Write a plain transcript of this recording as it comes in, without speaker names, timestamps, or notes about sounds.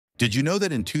Did you know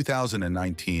that in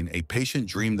 2019, a patient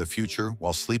dreamed the future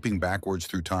while sleeping backwards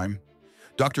through time?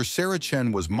 Dr. Sarah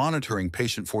Chen was monitoring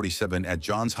patient 47 at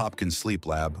Johns Hopkins Sleep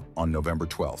Lab on November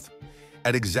 12th.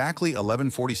 At exactly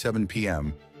 11:47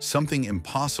 p.m., something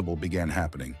impossible began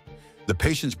happening. The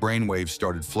patient's brainwaves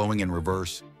started flowing in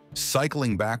reverse,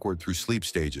 cycling backward through sleep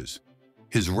stages.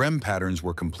 His REM patterns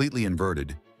were completely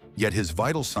inverted, yet his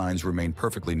vital signs remained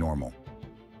perfectly normal.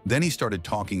 Then he started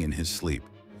talking in his sleep,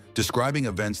 describing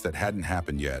events that hadn't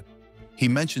happened yet. He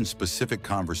mentioned specific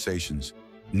conversations,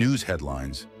 news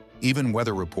headlines, even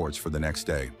weather reports for the next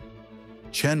day.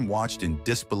 Chen watched in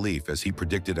disbelief as he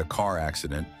predicted a car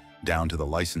accident down to the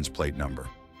license plate number.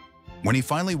 When he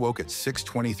finally woke at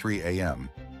 6:23 a.m.,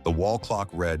 the wall clock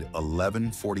read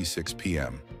 11:46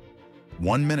 p.m.,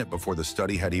 1 minute before the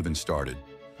study had even started,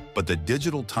 but the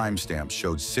digital timestamp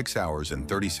showed 6 hours and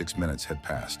 36 minutes had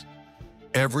passed.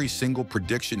 Every single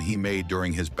prediction he made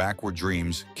during his backward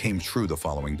dreams came true the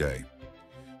following day.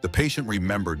 The patient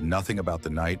remembered nothing about the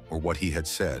night or what he had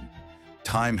said.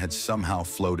 Time had somehow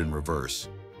flowed in reverse,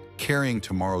 carrying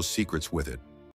tomorrow's secrets with it.